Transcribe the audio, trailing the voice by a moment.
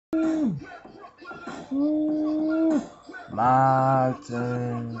Ooh, my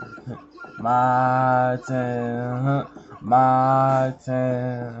turn, my turn, my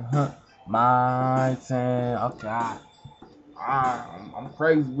turn, my turn. Okay, I'm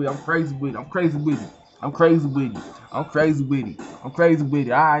crazy with it. I'm crazy with it. I'm crazy with it. I'm crazy with it. I'm crazy with it. I'm crazy with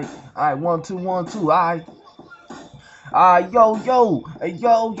it. All right. 1, 2, 1, 2. All right. Yo, yo, hey,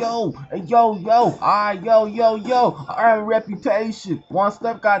 yo, yo, hey, yo, yo, yo, yo, yo, I earn a reputation. One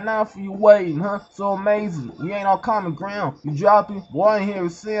step got 9 for you waiting, huh? So amazing. We ain't on common ground. You dropping? Boy, I ain't here to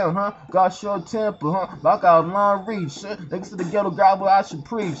sell, huh? Got short temper, huh? But I got a long reach, huh? Niggas to the ghetto guy what I should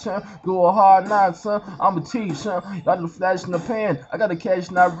preach, huh? Go a hard knocks, huh? I'ma teach, huh? Y'all the flash in the pan. I got the cash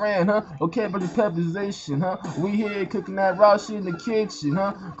and I ran, huh? Okay, but the pep position, huh? We here cooking that raw shit in the kitchen,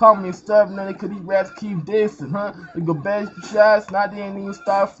 huh? Call me starving, and they could eat rats, keep dissing, huh? They go best shots, and I didn't even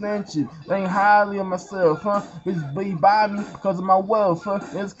start flinching. They ain't highly of myself, huh? Bitches be by me because of my wealth, huh?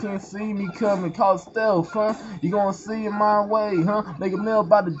 Niggas can't see me coming, call it stealth, huh? You gonna see it my way, huh? Make a meal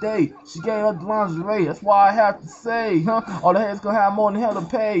by the day. She gave up the lingerie, that's why I have to say, huh? All the heads gonna have more than hell to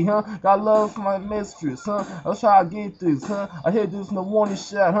pay, huh? Got love for my mistress, huh? That's how I get this, huh? I hit this in the warning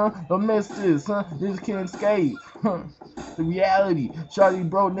shot, huh? Don't miss this, huh? This can't escape, huh? The reality, Charlie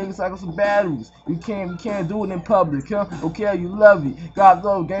bro, niggas like some batteries. You can't do it in public, huh? Okay, you love it. God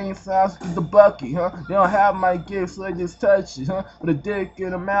love gang signs with the bucket, huh? They don't have my gift, so they just touch it, huh? With a dick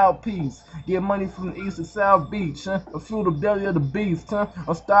and a mouthpiece. Get money from the east to south beach, huh? I feel the belly of the beast, huh?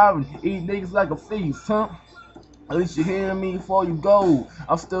 I'm starving, eat niggas like a feast, huh? At least you hear me before you go.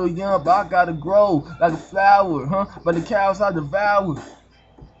 I'm still young, but I gotta grow like a flower, huh? But the cows I devour.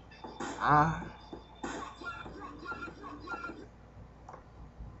 Ah.